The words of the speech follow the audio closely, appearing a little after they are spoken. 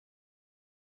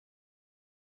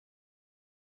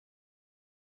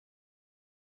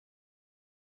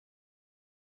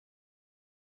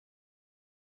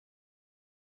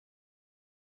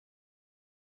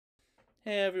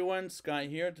Hey everyone, Scott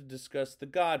here to discuss The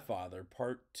Godfather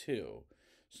Part 2,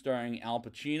 starring Al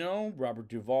Pacino, Robert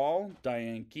Duvall,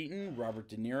 Diane Keaton, Robert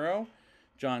De Niro,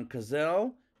 John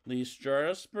Cazale, Lee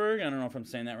Strasberg, I don't know if I'm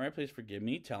saying that right, please forgive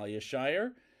me, Talia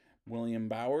Shire, William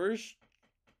Bowers,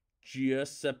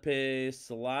 Giuseppe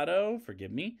Salato,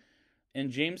 forgive me, and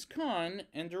James Caan,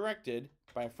 and directed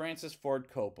by Francis Ford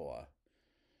Coppola.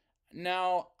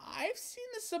 Now, I've seen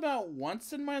this about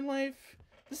once in my life.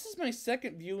 This is my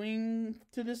second viewing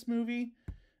to this movie,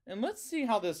 and let's see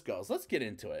how this goes. Let's get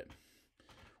into it.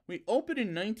 We open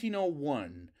in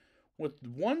 1901 with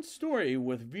one story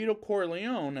with Vito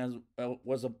Corleone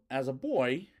as a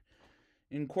boy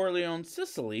in Corleone,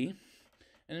 Sicily,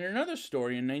 and another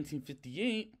story in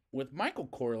 1958 with Michael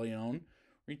Corleone,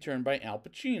 returned by Al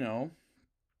Pacino.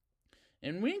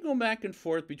 And we go back and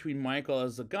forth between Michael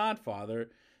as the Godfather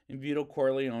and Vito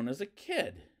Corleone as a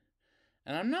kid.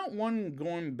 And I'm not one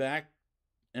going back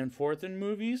and forth in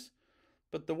movies,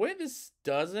 but the way this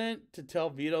does it to tell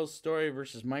Vito's story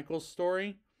versus Michael's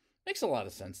story makes a lot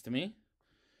of sense to me.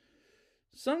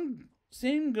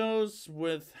 Same goes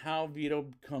with how Vito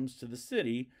comes to the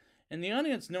city, and the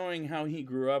audience knowing how he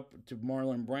grew up to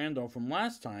Marlon Brando from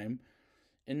last time.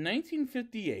 In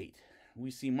 1958, we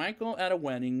see Michael at a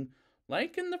wedding,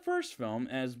 like in the first film,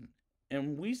 and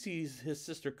we see his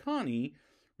sister Connie,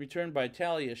 returned by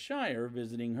Talia Shire,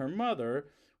 visiting her mother,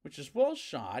 which is well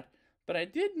shot. But I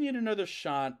did need another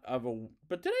shot of a.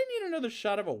 But did I need another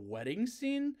shot of a wedding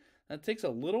scene? That takes a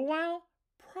little while.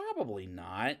 Probably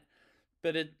not.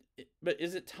 But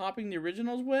is it topping the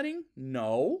original's wedding?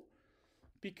 No,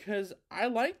 because I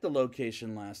liked the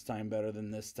location last time better than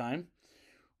this time.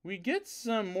 We get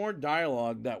some more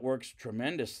dialogue that works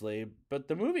tremendously, but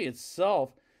the movie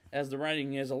itself, as the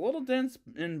writing is a little dense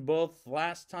in both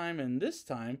last time and this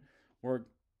time,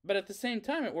 but at the same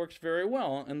time it works very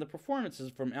well, and the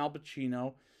performances from Al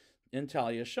Pacino and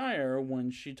Talia Shire when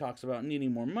she talks about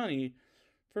needing more money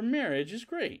for marriage is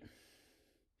great.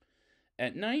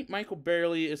 At night, Michael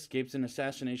barely escapes an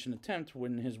assassination attempt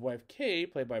when his wife Kay,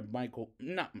 played by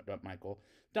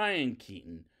Diane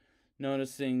Keaton,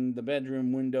 noticing the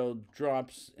bedroom window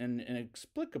drops and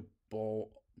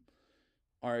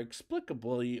are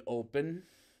explicably open,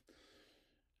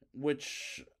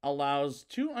 which allows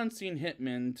two unseen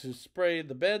hitmen to spray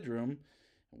the bedroom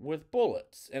with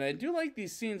bullets. And I do like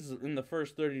these scenes in the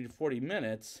first 30 to 40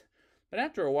 minutes, but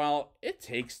after a while, it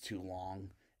takes too long,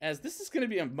 as this is going to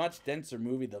be a much denser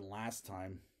movie than last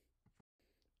time.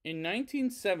 In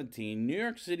 1917, New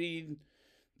York City,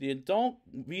 the adult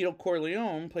Vito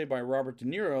Corleone, played by Robert De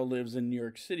Niro, lives in New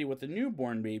York City with a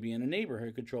newborn baby in a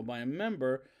neighborhood controlled by a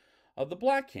member of the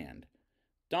Black Hand,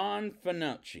 Don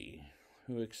Fanucci,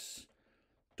 who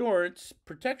extorts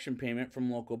protection payment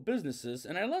from local businesses.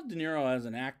 And I love De Niro as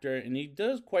an actor, and he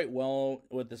does quite well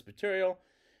with this material,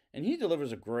 and he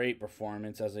delivers a great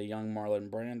performance as a young Marlon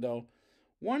Brando.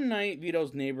 One night,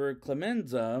 Vito's neighbor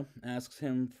Clemenza asks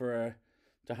him to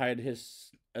hide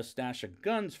a stash of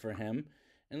guns for him,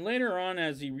 and later on,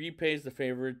 as he repays the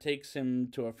favor, takes him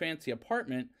to a fancy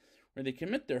apartment where they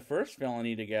commit their first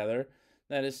felony together,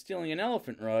 that is stealing an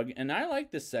elephant rug. And I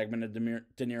like this segment of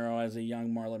De Niro as a young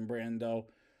Marlon Brando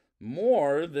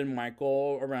more than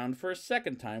Michael around for a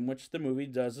second time, which the movie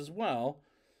does as well.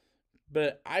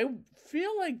 But I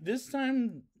feel like this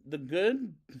time the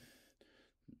good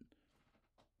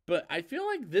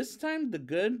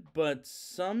but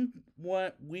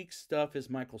somewhat weak stuff is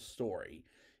Michael's story,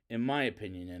 in my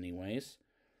opinion anyways.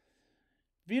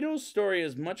 Vito's story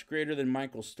is much greater than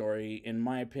Michael's story, in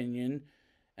my opinion,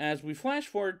 as we flash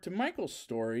forward to Michael's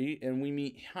story and we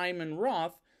meet Hyman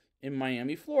Roth in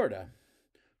Miami, Florida,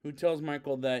 who tells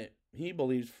Michael that he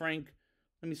believes Frank,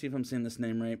 let me see if I'm saying this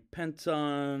name right,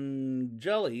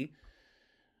 Pentangeli,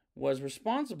 was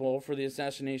responsible for the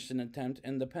assassination attempt,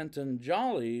 and the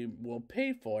Pentangeli will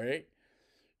pay for it,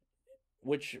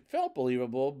 which felt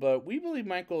believable, but we believe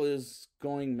Michael is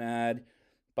going mad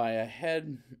by a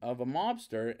head of a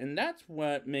mobster, and that's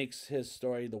what makes his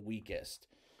story the weakest.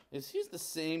 He's the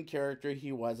same character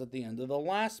he was at the end of the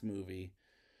last movie,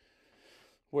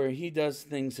 where he does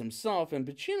things himself, and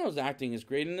Pacino's acting is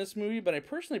great in this movie, but I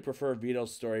personally prefer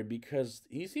Vito's story because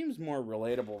he seems more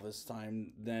relatable this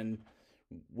time than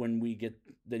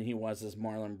he was as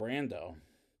Marlon Brando.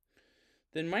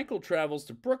 Then Michael travels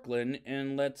to Brooklyn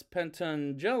and lets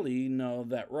Pentangeli know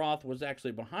that Roth was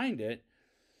actually behind it,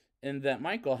 and that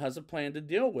Michael has a plan to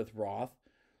deal with Roth,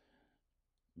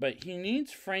 but he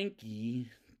needs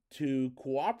Frankie to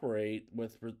cooperate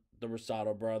with the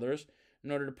Rosato brothers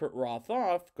in order to put Roth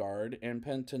off guard, and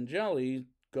Pentangeli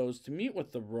goes to meet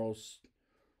with the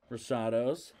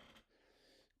Rosatos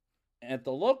at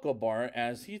the local bar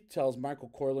as he tells Michael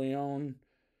Corleone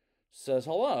says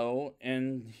hello,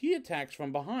 and he attacks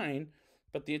from behind,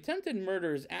 but the attempted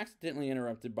murder is accidentally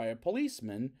interrupted by a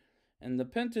policeman, and the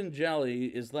Penton Jelly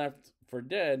is left for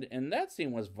dead, and that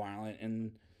scene was violent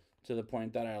and to the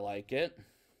point that I like it.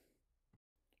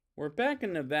 We're back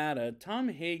in Nevada. Tom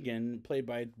Hagen, played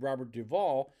by Robert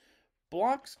Duvall,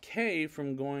 blocks Kay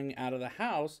from going out of the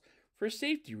house for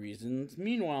safety reasons.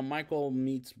 Meanwhile, Michael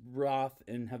meets Roth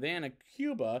in Havana,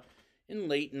 Cuba, in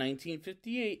late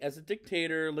 1958 as a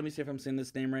dictator. Let me see if I'm saying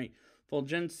this name right.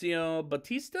 Fulgencio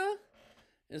Batista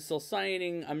is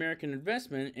soliciting American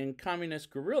investment, and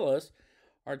communist guerrillas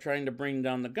are trying to bring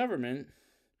down the government.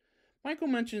 Michael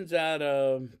mentions at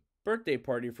a birthday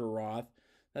party for Roth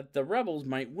that the rebels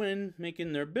might win,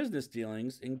 making their business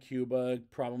dealings in Cuba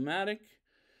problematic,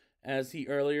 as he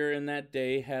earlier in that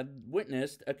day had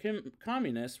witnessed a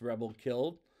communist rebel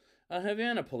killed a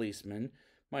Havana policeman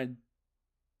by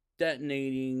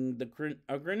detonating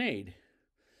a grenade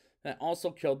that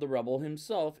also killed the rebel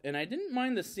himself. And I didn't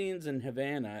mind the scenes in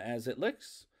Havana, as it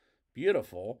looks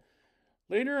beautiful.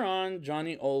 Later on,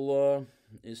 Johnny Ola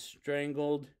is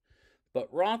strangled,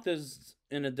 but Roth is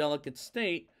in a delicate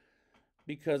state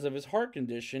because of his heart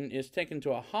condition, is taken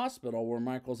to a hospital where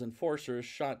Michael's enforcer is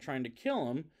shot trying to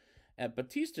kill him at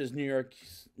Batista's New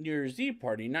Year's Eve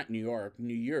party. Not New York,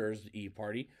 New Year's Eve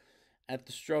party. At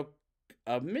the stroke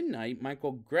of midnight,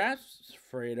 Michael grasps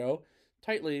Fredo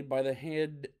tightly by the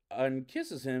hand and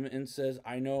kisses him and says,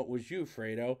 "I know it was you,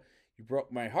 Fredo. You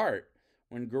broke my heart."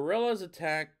 When guerrillas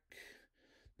attack,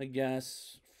 the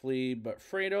guests flee, but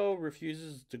Fredo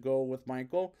refuses to go with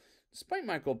Michael, despite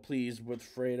Michael pleads with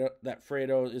Fredo that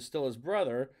Fredo is still his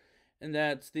brother, and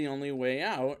that's the only way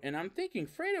out. And I'm thinking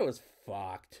Fredo is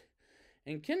fucked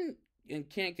and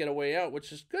can't get a way out,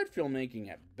 which is good filmmaking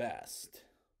at best.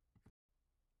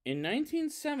 In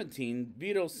 1917,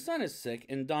 Vito's son is sick,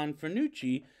 and Don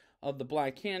Fanucci of the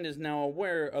Black Hand is now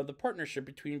aware of the partnership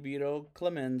between Vito,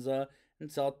 Clemenza, and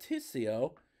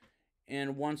Salticio,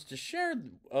 and wants to share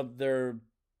of their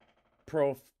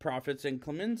profits, and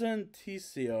Clemenza and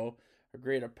Ticio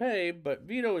agree to pay, but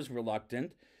Vito is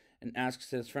reluctant and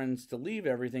asks his friends to leave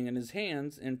everything in his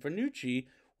hands, and Fanucci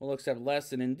will accept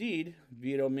less, and indeed,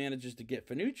 Vito manages to get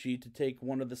Fanucci to take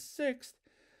one of the sixth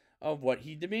of what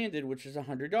he demanded, which is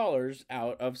 $100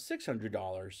 out of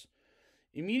 $600.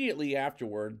 Immediately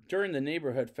afterward, during the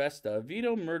neighborhood festa,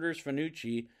 Vito murders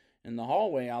Fanucci in the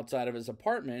hallway outside of his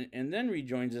apartment and then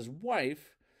rejoins his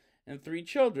wife and 3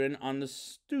 children on the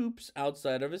stoops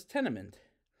outside of his tenement.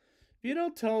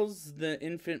 Vito tells the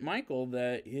infant Michael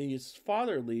that his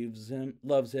father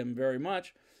loves him very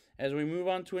much, as we move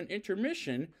on to an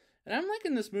intermission. And I'm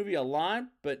liking this movie a lot,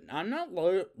 but I'm not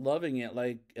loving it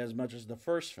like as much as the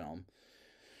first film,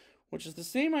 which is the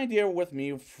same idea with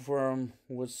me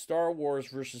with Star Wars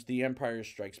versus The Empire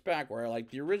Strikes Back, where I like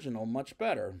the original much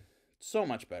better. So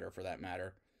much better, for that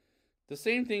matter. The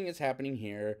same thing is happening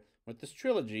here with this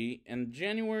trilogy. In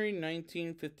January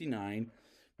 1959,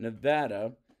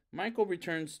 Nevada, Michael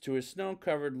returns to his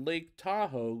snow-covered Lake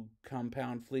Tahoe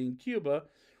compound fleeing Cuba,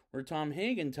 where Tom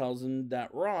Hagen tells him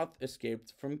that Roth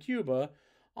escaped from Cuba,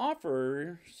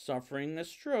 suffering a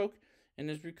stroke, and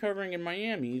is recovering in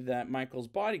Miami, that Michael's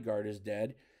bodyguard is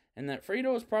dead, and that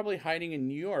Fredo is probably hiding in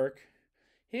New York.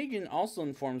 Hagen also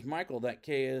informs Michael that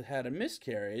Kay had a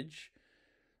miscarriage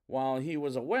while he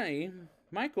was away.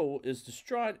 Michael is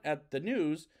distraught at the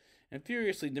news and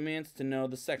furiously demands to know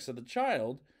the sex of the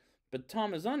child, but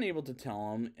Tom is unable to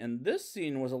tell him, and this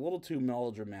scene was a little too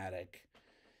melodramatic.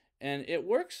 And it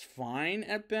works fine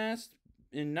at best.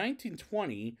 In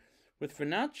 1920, with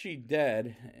Fanucci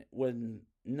dead, with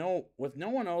no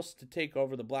one else to take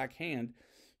over the Black Hand,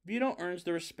 Vito earns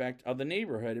the respect of the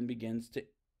neighborhood and begins to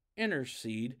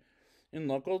intercede in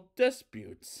local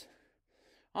disputes.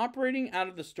 Operating out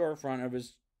of the storefront of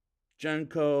his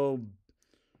Genco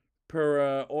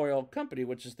Pura Oil Company,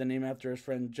 which is the name after his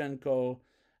friend Genco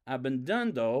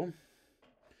Abendando,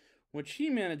 which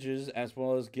he manages, as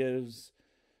well as gives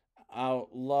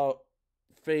out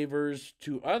favors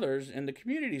to others in the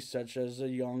community, such as a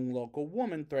young local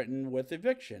woman threatened with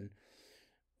eviction.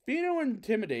 Vito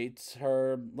intimidates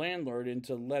her landlord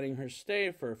into letting her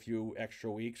stay for a few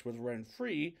extra weeks with rent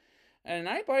free, and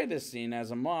I buy this scene as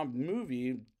a mob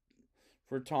movie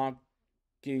for talking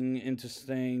into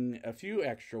staying a few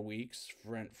extra weeks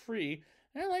rent free.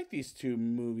 I like these two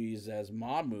movies as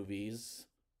mob movies.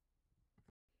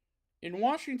 In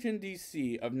Washington,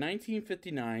 D.C. of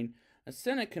 1959, a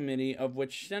Senate committee, of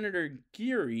which Senator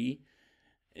Geary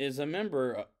is a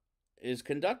member, is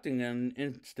conducting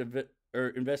an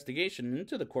investigation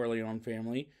into the Corleone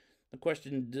family The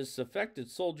question disaffected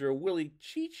soldier Willie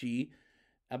Chichi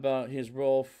about his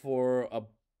role for a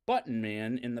button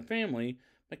man in the family,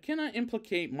 but cannot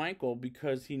implicate Michael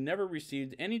because he never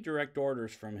received any direct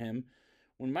orders from him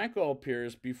when Michael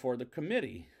appears before the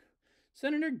committee.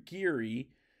 Senator Geary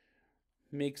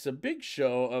makes a big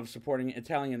show of supporting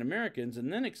Italian Americans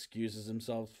and then excuses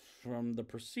himself from the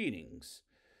proceedings.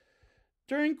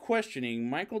 During questioning,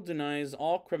 Michael denies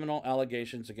all criminal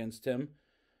allegations against him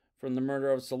from the murder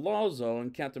of Salazzo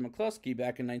and Captain McCluskey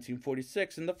back in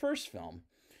 1946 in the first film,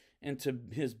 and to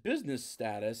his business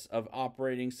status of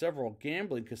operating several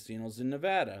gambling casinos in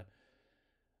Nevada.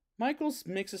 Michael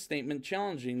makes a statement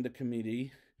challenging the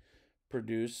committee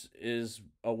produce is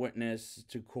a witness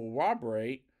to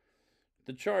corroborate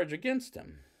the charge against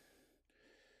him.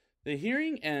 The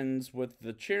hearing ends with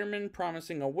the chairman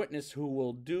promising a witness who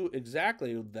will do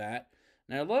exactly that.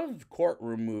 And I love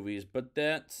courtroom movies, but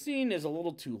that scene is a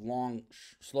little too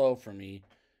slow for me,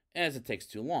 as it takes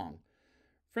too long.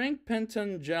 Frank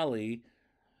Pentangeli,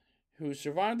 who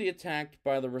survived the attack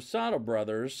by the Rosado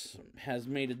brothers, has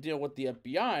made a deal with the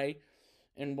FBI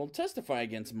and will testify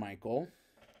against Michael.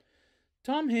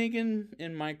 Tom Hagen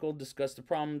and Michael discuss the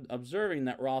problem observing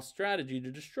that Roth's strategy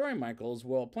to destroy Michael is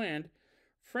well planned.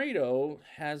 Fredo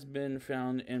has been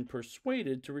found and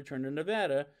persuaded to return to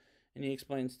Nevada, and he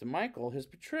explains to Michael his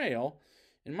betrayal,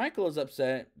 and Michael is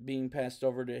upset being passed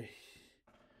over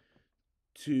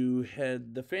to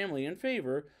head the family in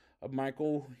favor of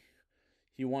Michael.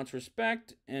 He wants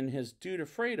respect, and his dude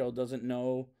Fredo doesn't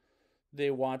know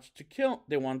they wanted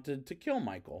to kill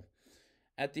Michael.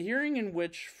 At the hearing in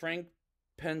which Frank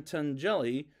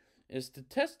Pentangeli is to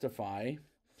testify,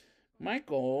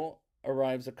 Michael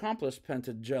arrives accomplice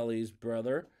Pentangeli's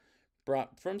brother,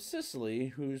 brought from Sicily,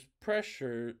 whose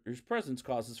presence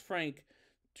causes Frank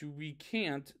to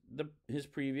recant his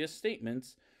previous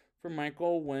statements. For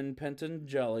Michael, when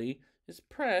Pentangeli is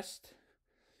pressed,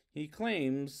 he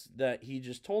claims that he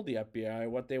just told the FBI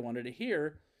what they wanted to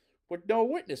hear, with no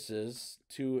witnesses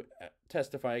to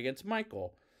testify against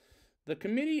Michael. The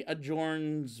committee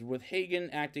adjourns with Hagen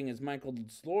acting as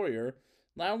Michael's lawyer,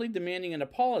 loudly demanding an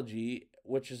apology,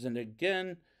 which is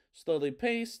again slowly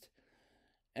paced.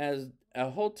 As a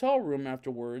hotel room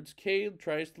afterwards, Kay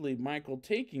tries to leave Michael,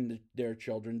 taking their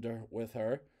children with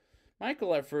her.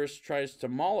 Michael at first tries to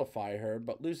mollify her,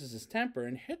 but loses his temper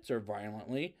and hits her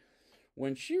violently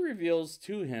when she reveals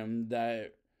to him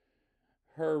that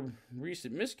her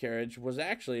recent miscarriage was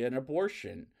actually an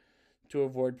abortion to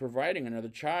avoid providing another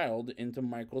child into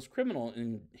Michael's criminal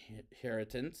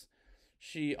inheritance.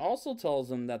 She also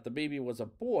tells him that the baby was a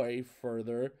boy,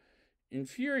 further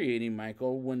infuriating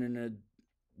Michael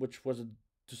which was a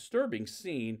disturbing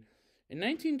scene. In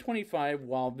 1925,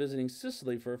 while visiting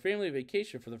Sicily for a family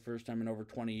vacation for the first time in over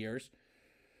 20 years,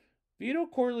 Vito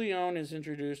Corleone is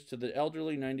introduced to the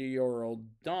elderly 90-year-old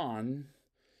Don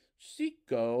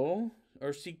Ciccio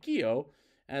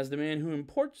as the man who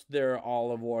imports their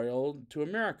olive oil to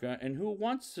America and who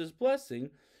wants his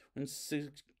blessing when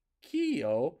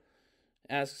Ciccio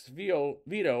asks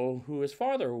Vito who his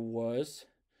father was,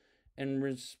 and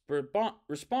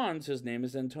responds his name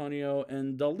is Antonio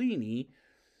Endolini,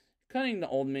 cutting the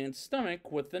old man's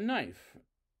stomach with the knife,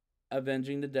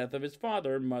 avenging the death of his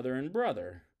father, mother, and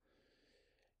brother.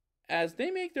 As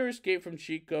they make their escape from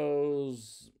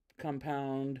Chico's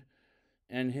compound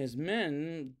and his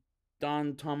men,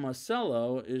 Don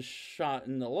Tomasello is shot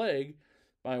in the leg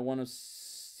by one of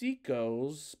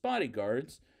Chico's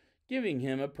bodyguards, giving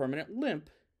him a permanent limp.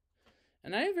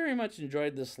 And I very much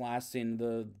enjoyed this last scene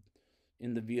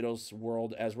in the Vito's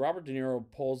world, as Robert De Niro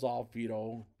pulls off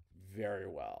Vito very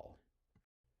well.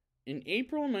 In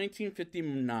April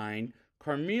 1959,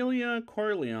 Carmelia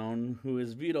Corleone, who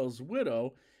is Vito's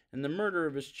widow and the murderer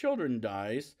of his children,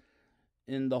 dies,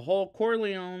 and the whole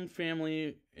Corleone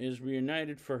family is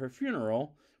reunited for her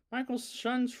funeral. Michael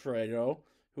shuns Fredo,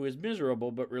 who is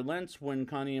miserable but relents when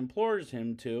Connie implores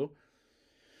him to.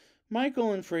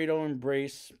 Michael and Fredo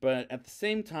embrace, but at the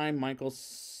same time, Michael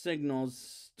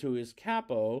signals to his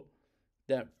capo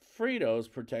that Fredo's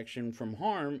protection from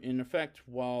harm, in effect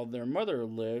while their mother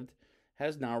lived,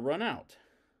 has now run out.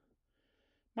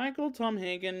 Michael, Tom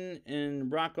Hagen, and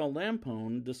Rocco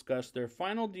Lampone discuss their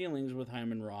final dealings with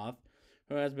Hyman Roth,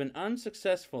 who has been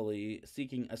unsuccessfully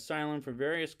seeking asylum for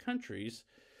various countries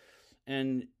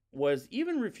and was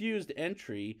even refused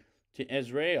entry to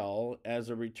Israel as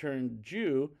a returned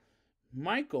Jew.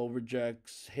 Michael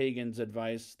rejects Hagen's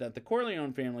advice that the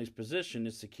Corleone family's position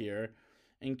is secure,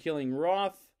 and killing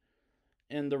Roth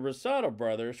and the Rosado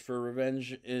brothers for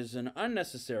revenge is an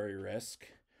unnecessary risk.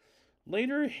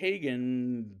 Later,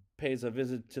 Hagen pays a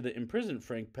visit to the imprisoned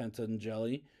Frank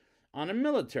Pentangeli, on a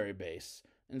military base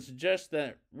and suggests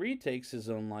that Reed takes his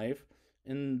own life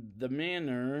in the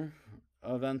manner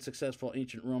of unsuccessful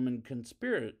ancient Roman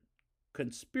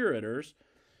conspirators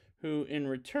who, in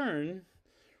return,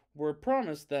 were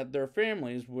promised that their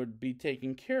families would be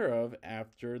taken care of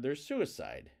after their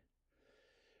suicide.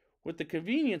 With the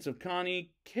convenience of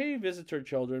Connie, Kay visits her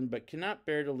children but cannot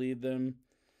bear to leave them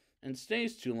and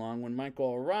stays too long. When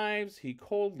Michael arrives, he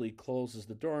coldly closes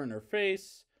the door in her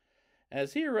face.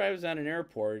 As he arrives at an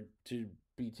airport to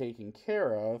be taken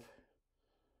to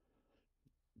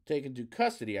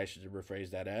custody, I should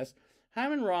rephrase that as,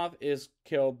 Hyman Roth is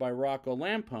killed by Rocco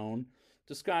Lampone,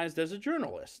 disguised as a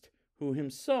journalist, who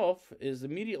himself is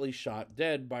immediately shot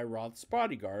dead by Roth's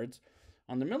bodyguards.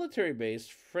 On the military base,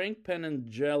 Frank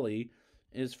Penangeli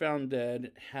is found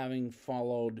dead, having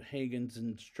followed Hagen's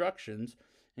instructions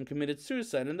and committed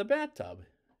suicide in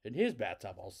his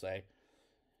bathtub, I'll say.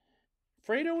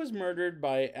 Fredo is murdered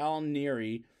by Al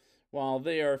Neary while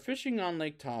they are fishing on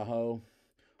Lake Tahoe.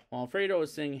 While Fredo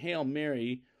is saying Hail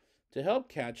Mary to help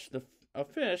catch a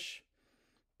fish,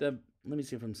 let me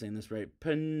see if I'm saying this right,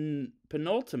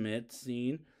 penultimate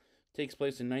scene takes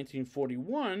place in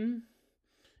 1941,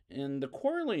 and the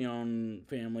Corleone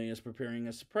family is preparing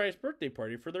a surprise birthday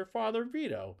party for their father,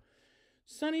 Vito.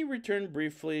 Sonny, returned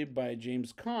briefly by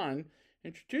James Caan,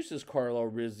 introduces Carlo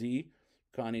Rizzi,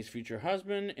 Connie's future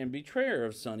husband and betrayer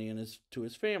of Sonny to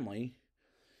his family.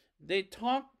 They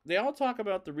all talk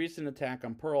about the recent attack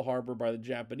on Pearl Harbor by the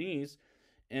Japanese,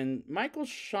 and Michael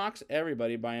shocks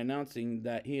everybody by announcing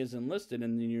that he is enlisted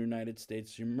in the United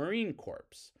States Marine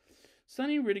Corps.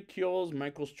 Sonny ridicules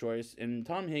Michael's choice, and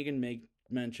Tom Hagen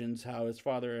mentions how his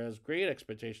father has great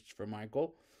expectations for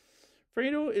Michael.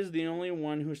 Fredo is the only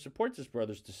one who supports his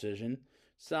brother's decision.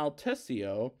 Sal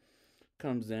Tessio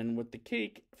comes in with the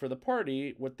cake for the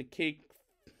party,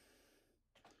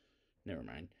 Never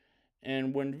mind.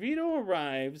 And when Vito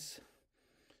arrives,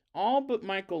 all but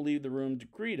Michael leave the room to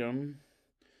greet him.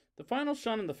 The final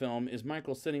shot in the film is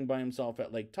Michael sitting by himself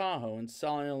at Lake Tahoe in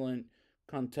silent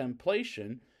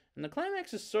contemplation, and the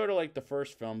climax is sort of like the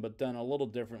first film, but done a little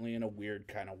differently in a weird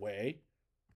kind of way.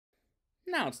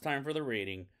 Now it's time for the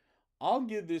rating. I'll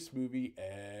give this movie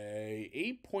a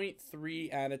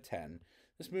 8.3 out of 10.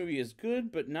 This movie is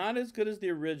good, but not as good as the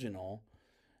original.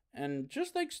 And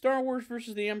just like Star Wars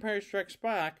vs. The Empire Strikes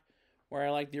Back, where I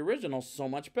like the original so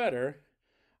much better,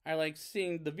 I like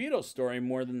seeing the Vito story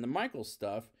more than the Michael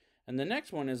stuff. And the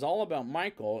next one is all about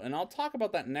Michael, and I'll talk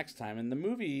about that next time. And the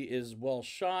movie is well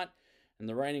shot, and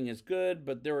the writing is good,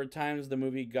 but there were times the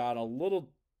movie got a little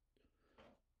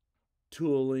too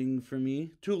long for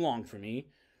me.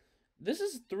 This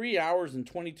is 3 hours and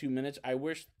 22 minutes. I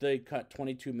wish they cut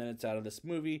 22 minutes out of this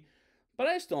movie, but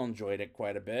I still enjoyed it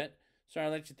quite a bit. So I'd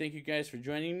like to thank you guys for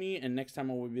joining me, and next time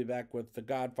I will be back with The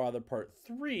Godfather Part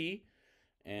 3.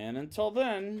 And until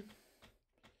then,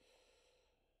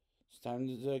 it's time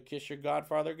to kiss your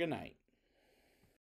Godfather goodnight.